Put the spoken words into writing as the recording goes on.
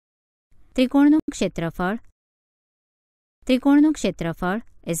ત્રિકોણનું ક્ષેત્રફળ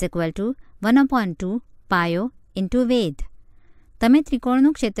is equal to 1/2 પાયો into વેધ. તમે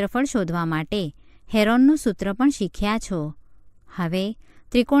ત્રિકોણનું ક્ષેત્રફળ શોધવા માટે હેરોનનું સૂત્ર પણ શીખ્યા છો. હવે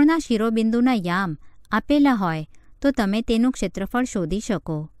ત્રિકોણના શિરોબિંદુના યામ આપેલા હોય તો તમે તેનું ક્ષેત્રફળ શોધી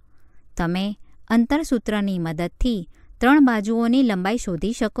શકો. તમે અંતરસૂત્રની મદદથી 3 બાજુઓની લંબાઈ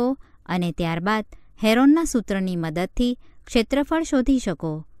શોધી શકો અને ત્યારબાદ હેરોનના સૂત્રની મદદથી ક્ષેત્રફળ શોધી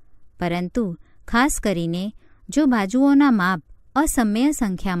શકો. પરંતુ ખાસ કરીને જો બાજુઓના માપ અસમય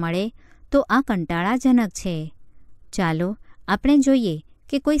સંખ્યા મળે તો આ કંટાળાજનક છે. ચાલો આપણે જોઈએ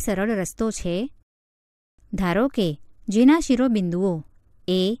કે કોઈ સરળ રસ્તો છે. ધારો કે જેના શિરોબિંદુઓ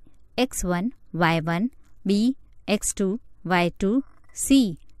A x1 y1 B x2 y2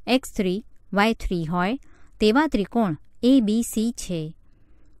 C x3 y3 હોય તેવા ત્રિકોણ ABC છે.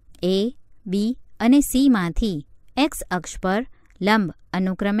 A, B અને C માંથી x અક્ષ પર લંબ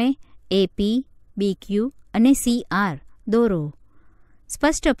અનુક્રમે AP, BQ અને CR દોરો.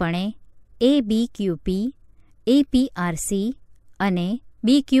 સ્પષ્ટપણે ABQP, APRC અને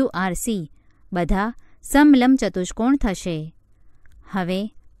BQRC બધા સમલંબ ચતુષ્કોણ થશે. હવે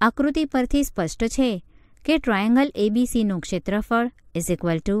આકૃતિ પરથી સ્પષ્ટ છે કે ટ્રાયેંગલ ABCનું ક્ષેત્રફળ ઇઝ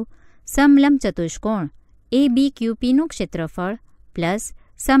ઇક્વલ ટુ સમલંબ ચતુષ્કોણ ABQPનું ક્ષેત્રફળ પ્લસ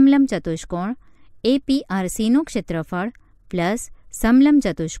સમલંબ ચતુષ્કોણ APRCનું ક્ષેત્રફળ પ્લસ સમલંબ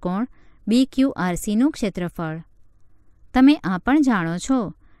ચતુષ્કોણ BQRCનું ક્ષેત્રફળ. તમે આ પણ જાણો છો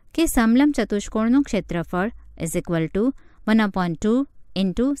કે સમલંબ ચતુષ્કોણનું ક્ષેત્રફળ ઇઝ ઇક્વલ ટુ 1/2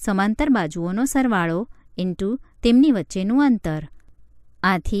 ઇન્ટુ સમાંતર બાજુઓનો સરવાળો ઇન્ટુ તેમની વચ્ચેનું અંતર.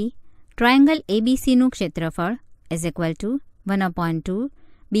 આથી ટ્રાયેંગલ ABCનું ક્ષેત્રફળ is equal to 1/2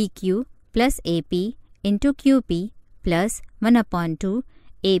 BQ plus AP into QP plus 1/2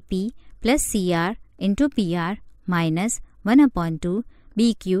 AP plus CR into PR minus 1/2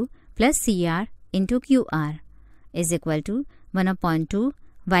 BQ plus CR into QR is equal to 1/2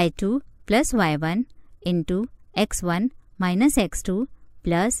 Y2 plus Y1 into X1 minus X2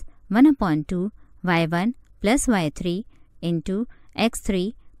 plus 1/2 Y1 plus Y3 into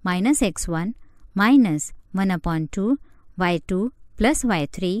X3 minus X1 minus 1/2 Y2 plus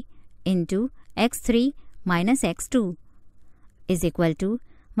Y3 into X3 minus X2 is equal to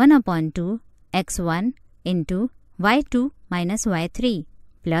 1/2 X1 into Y2 minus Y3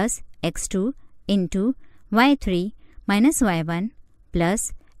 plus X2 into Y3 minus Y1 plus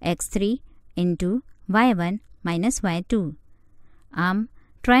X3 into Y1 minus Y2. આમ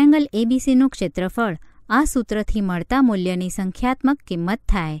triangle ABCનું ક્ષેત્રફળ આ સૂત્રથી મળતા મૂલ્યની સંખ્યાત્મક કિંમત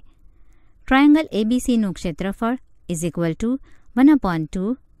થાય. Triangle ABCનું ક્ષેત્રફળ is equal to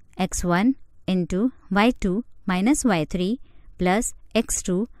 1/2 X1 into Y2 minus Y3 plus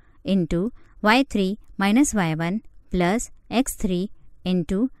X2 into Y3 minus Y1 plus X3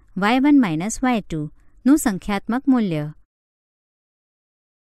 into Y1 minus Y2 નું સંખ્યાત્મક મૂલ્ય.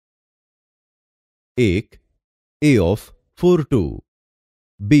 1. A of 4 2,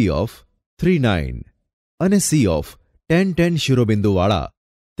 B of 3 9 અને C of 10 10 શિરોબિંદુવાળા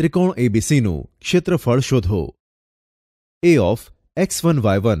ત્રિકોણ ABCનું ક્ષેત્રફળ શોધો. A of x1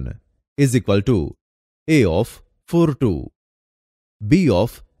 y1 is equal to A of 4 2. B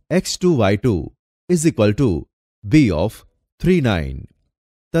of x2 y2 is equal to B of 3 9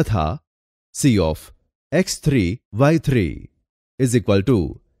 તથા C of x3 y3 is equal to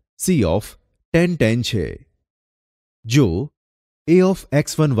C of 10 10 છે. જો A of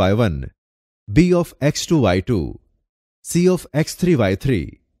x1 y1, B of x2 y2, C of x3 y3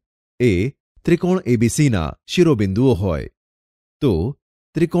 એ ત્રિકોણ ABCના શિરોબિંદુઓ હોય તો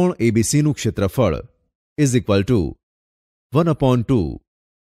ત્રિકોણ ABCનું ક્ષેત્રફળ is equal to 1/2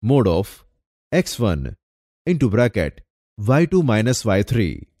 mode of x1 into bracket y2 minus y3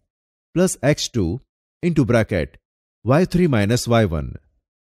 plus x2 into bracket y3 minus y1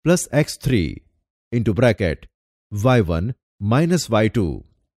 plus x3 into bracket y1 minus y2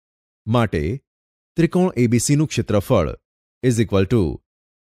 માટે ત્રિકોણ ABCનું ક્ષેત્રફળ is equal to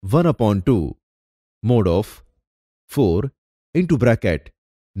 1/2 mode of 4 into bracket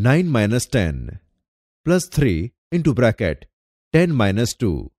 9 minus 10 plus 3 into bracket 10 minus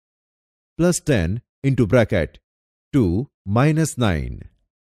 2 plus 10 into bracket 2 minus 9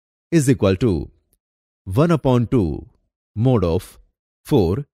 is equal to 1/2 mode of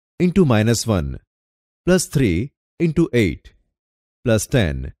 4 into minus 1 plus 3 into 8 plus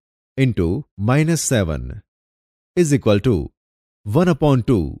 10 into minus 7 is equal to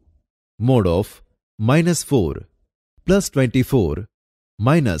 1/2 mode of minus 4 plus 24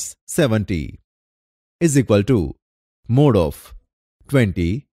 minus 70 is equal to mode of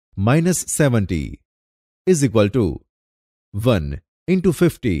 20 minus 70 is equal to 1 into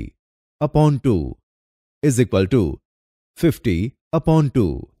 50 upon 2 is equal to 50 upon 2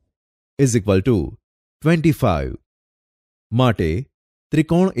 is equal to 25. માટે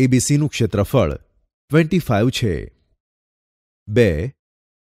ત્રિકોણ એબીસીનું ક્ષેત્રફળ 25 છે. 2.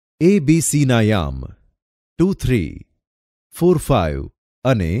 એબીસીના યામ 2, 3, 4, 5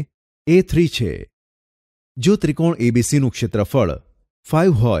 અને A3 છે. જો ત્રિકોણ એબીસીનું ક્ષેત્રફળ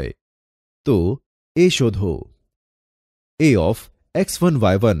 5 હોય તો એ શોધો. A of x1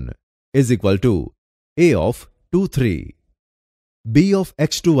 y1 is equal to A of 2, 3. B of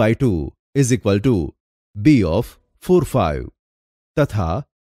x2 y2 is equal to B of 4, 5 તથા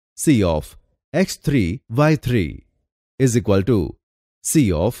C of x3 y3 is equal to C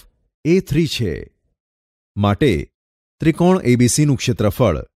of A3 છે. માટે ત્રિકોણ એબીસીનું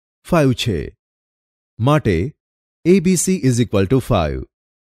ક્ષેત્રફળ 5 છે. માટે ABC is equal to 5.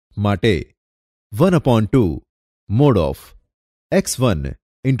 માટે 1 upon 2 mod of x1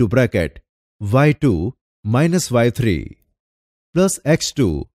 into bracket y2 minus y3 plus x2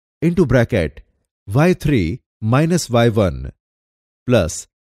 into bracket y3 minus y1 plus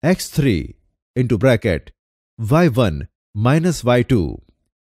x3 into bracket y1 minus y2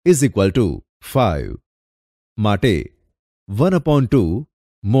 is equal to 5. માટે 1 upon 2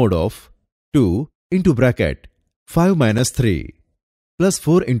 mod of 2 into bracket 5 minus 3 plus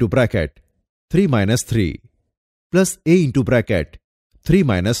 4 into bracket 3 minus 3 plus A into bracket 3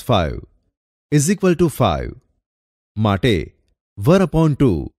 minus 5 is equal to 5. માટે 1 upon 2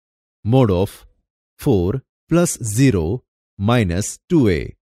 mod of 4 plus 0 minus 2A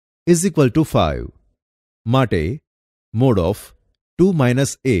is equal to 5. માટે mod of 2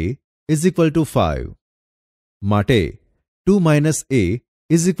 minus A is equal to 5. માટે 2 minus A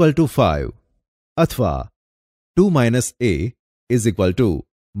is equal to 5 અથવા 2 minus A is equal to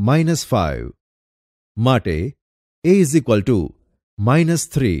minus 5. માટે A is equal to minus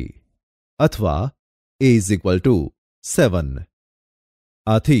 3 અથવા A is equal to 7.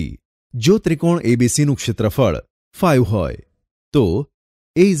 આથી જો ત્રિકોણ એબીસીનું ક્ષેત્રફળ 5 હોય તો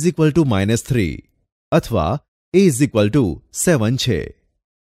A is equal to minus 3 અથવા A is equal to 7 છે.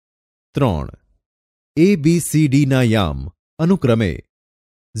 3. ABCDના યામ અનુક્રમે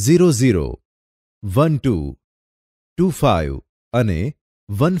 0, 0, 1, 2, 2, 5 અને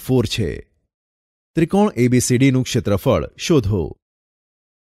 1, 4 છે. ત્રિકોણ એબીસીડીનું ક્ષેત્રફળ શોધો.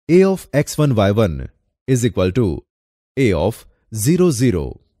 A of x1 y1 is equal to A of 0,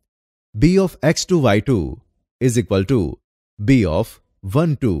 0. B of x2 y2 is equal to B of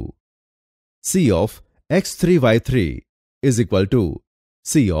 1, 2. C of x3 y3 is equal to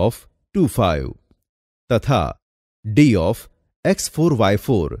C of 2, 5. તથા D of x4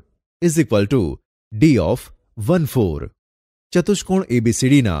 y4 is equal to D of 1, 4. ચતુષ્કોણ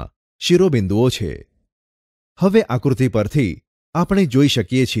એબીસીડીના શિરોબિંદુઓ છે. હવે આકૃતિ પરથી આપણે જોઈ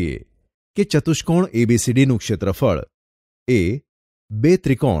શકીએ છીએ કે ચતુષ્કોણ એબીસીડીનું ક્ષેત્રફળ એ બે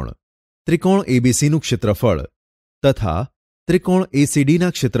ત્રિકોણ એબીસીનું ક્ષેત્રફળ તથા ત્રિકોણ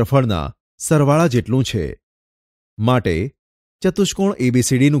એસીડીના ક્ષેત્રફળના સરવાળા જેટલું છે. માટે ચતુષ્કોણ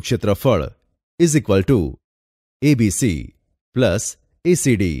એબીસીડીનું ક્ષેત્રફળ is equal to ABC plus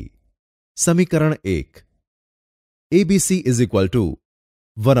ACD. સમીકરણ 1. ABC is equal to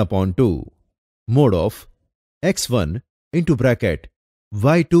 1 upon 2 mod of x1 into bracket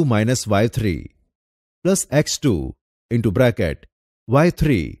y2 minus y3 plus x2 into bracket y3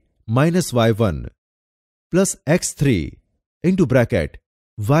 minus y1 plus x3 into bracket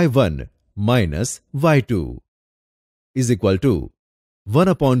y1 minus y2 is equal to 1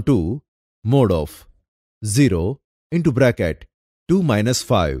 upon 2 mod of 0 into bracket 2 minus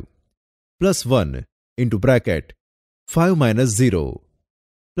 5 plus 1 into bracket 5 minus 0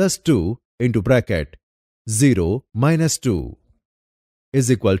 plus 2 into bracket 0 minus 2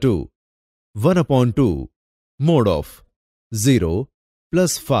 is equal to 1 upon 2 mod of 0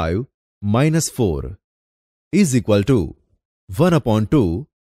 plus 5 minus 4 is equal to 1 upon 2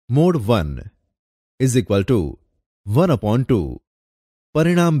 mod 1 is equal to 1 upon 2.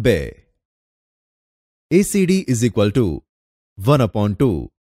 પરિણામ 2. ACD is equal to 1 upon 2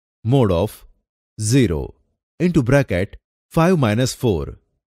 mod of 0 into bracket 5 minus 4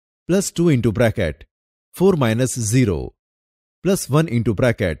 plus 2 into bracket 4 minus 0 plus 1 into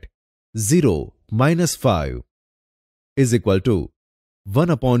bracket 0 minus 5 is equal to 1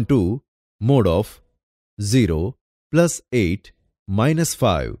 upon 2 mod of 0 plus 8 minus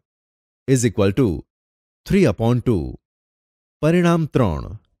 5 is equal to 3 upon 2. પરિણામ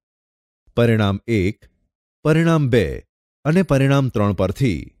 3. પરિણામ 1, પરિણામ 2 અને પરિણામ 3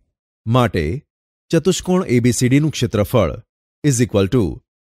 પરથી માટે ચતુષ્કોણ એબીસીડીનું ક્ષેત્રફળ is equal to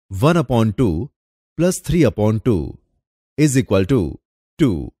 1 upon 2 plus 3 upon 2 is equal to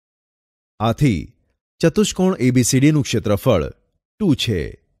 2. આથી ચતુષ્કોણ એબીસીડીનું ક્ષેત્રફળ 2 છે.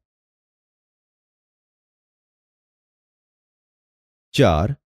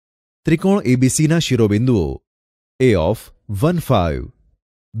 4. ત્રિકોણ એબીસીના શિરોબિંદુઓ A of 1, 5,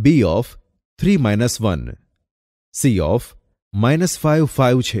 B of 3, -1, C of -5,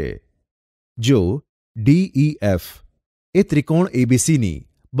 5 છે. જો DEF એ ત્રિકોણ એબીસીની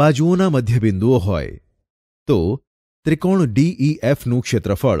બાજુઓના મધ્યબિંદુઓ હોય તો ત્રિકોણ DEFનું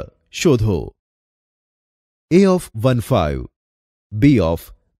ક્ષેત્રફળ શોધો. A of 1, 5, B of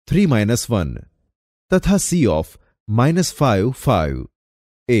 3, -1 તથા C of -5, 5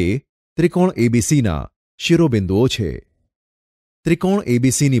 એ ત્રિકોણ એબીસીના શિરોબિંદુઓ છે. ત્રિકોણ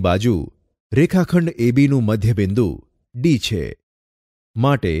એબીસીની બાજુ રેખાખંડ એબીનું મધ્યબિંદુ D છે.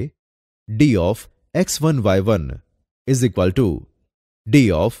 માટે D of x1, y1 is equal to D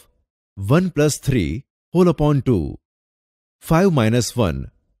of 1 + 3 whole upon 2, 5 - 1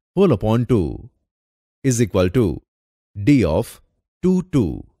 whole upon 2 is equal to D of 2,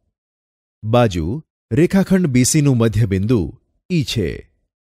 2. બાજુ રેખાખંડ બીસીનું મધ્યબિંદુ E છે.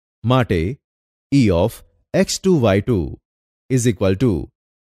 માટે E of x2, y2 is equal to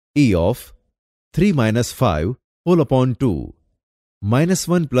E of 3 - 5 whole upon 2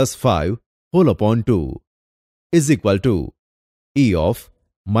 -1 + 5 whole upon 2 is equal to E of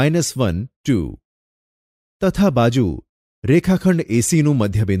 -1, 2. તથા બાજુ રેખાખંડ એસીનું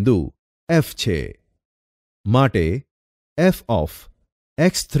મધ્યબિંદુ F છે. માટે F of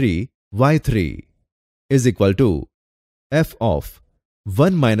x3, y3 is equal to F of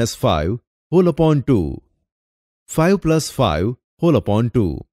 1 - 5 whole upon 2, 5 + 5 whole upon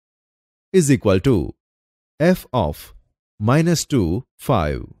 2 is equal to F of -2,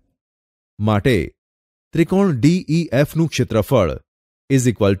 5. માટે ત્રિકોણ DEFનું ક્ષેત્રફળ is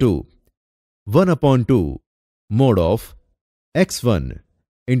equal to 1 upon 2 mod of x1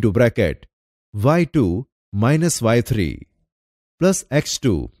 into bracket y2 minus y3 plus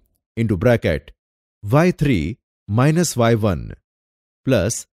x2 into bracket y3 minus y1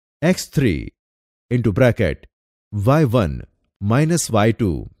 plus x3 into bracket y1 minus y2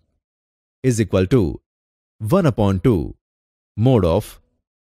 is equal to 1 upon 2 mod of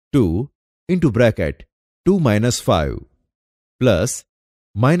 2 into bracket 2 minus 5 plus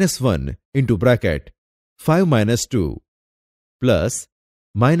minus 1 into bracket 5 minus 2 plus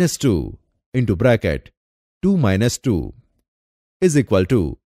minus 2 into bracket 2 minus 2 is equal to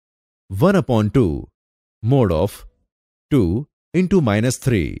 1 upon 2 mod of 2 into minus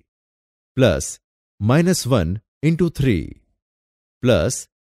 3 plus minus 1 into 3 plus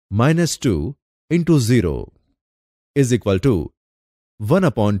minus 2 into 0 is equal to 1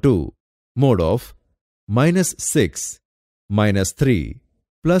 upon 2 mod of minus 6 minus 3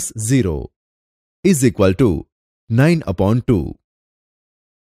 plus 0 is equal to 9 upon 2.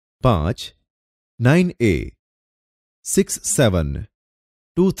 5. 9a 6, 7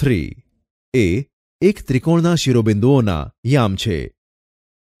 2, 3 એ એક ત્રિકોણના શિરોબિંદુઓના યામ છે.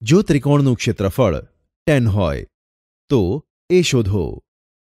 જો ત્રિકોણનું ક્ષેત્રફળ 10 હોય તો એ શોધો.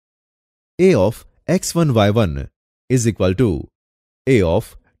 A of x1, y1 is equal to A of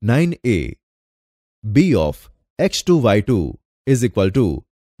 9a. B of x2, y2 is equal to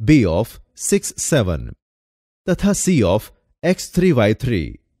B of 6, 7 તથા C of x3, y3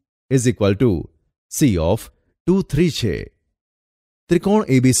 is equal to C of 2, 3 છે. ત્રિકોણ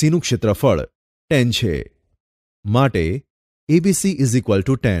ABCનું ક્ષેત્રફળ 10 છે. માટે ABC is equal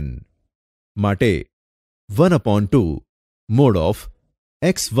to 10. માટે 1 upon 2 mod of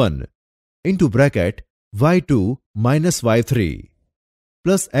x1 into bracket y2 minus y3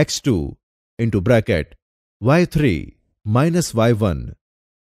 plus x2 into bracket y3 minus y1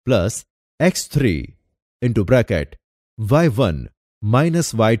 plus x3 into bracket y1 minus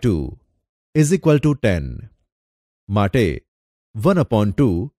y2 is equal to 10. માટે 1 upon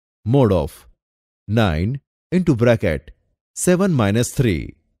 2 mod of 9 into bracket 7 minus 3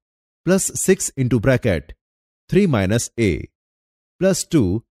 plus 6 into bracket 3 minus a plus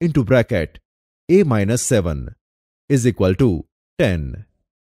 2 into bracket a minus 7 is equal to 10.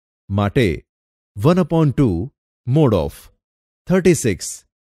 માટે 1 upon 2 mod of 36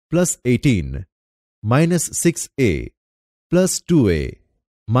 plus 18 minus 6a plus 2a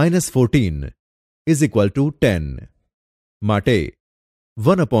minus 14 is equal to 10. માટે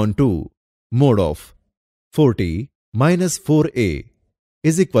 1 upon 2 mod of 40 minus 4a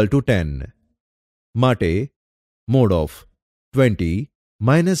is equal to 10. માટે mod of 20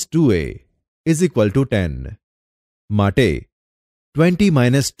 minus 2a is equal to 10. માટે 20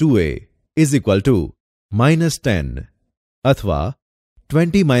 minus 2a is equal to minus 10 અથવા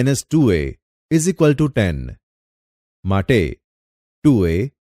 20 minus 2a is equal to 10. માટે 2a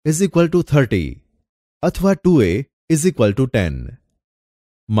is equal to 30 અથવા 2a is equal to 10.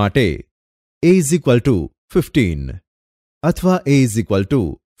 માટે a is equal to 15 અથવા a is equal to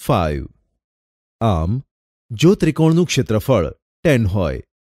 5. આમ જો ત્રિકોણનું ક્ષેત્રફળ 10 હોય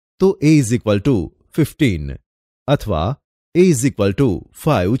તો a ઇઝ ઇક્વલ ટુ 15 અથવા a ઇઝ ઇક્વલ ટુ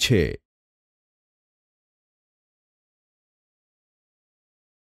 5 છે.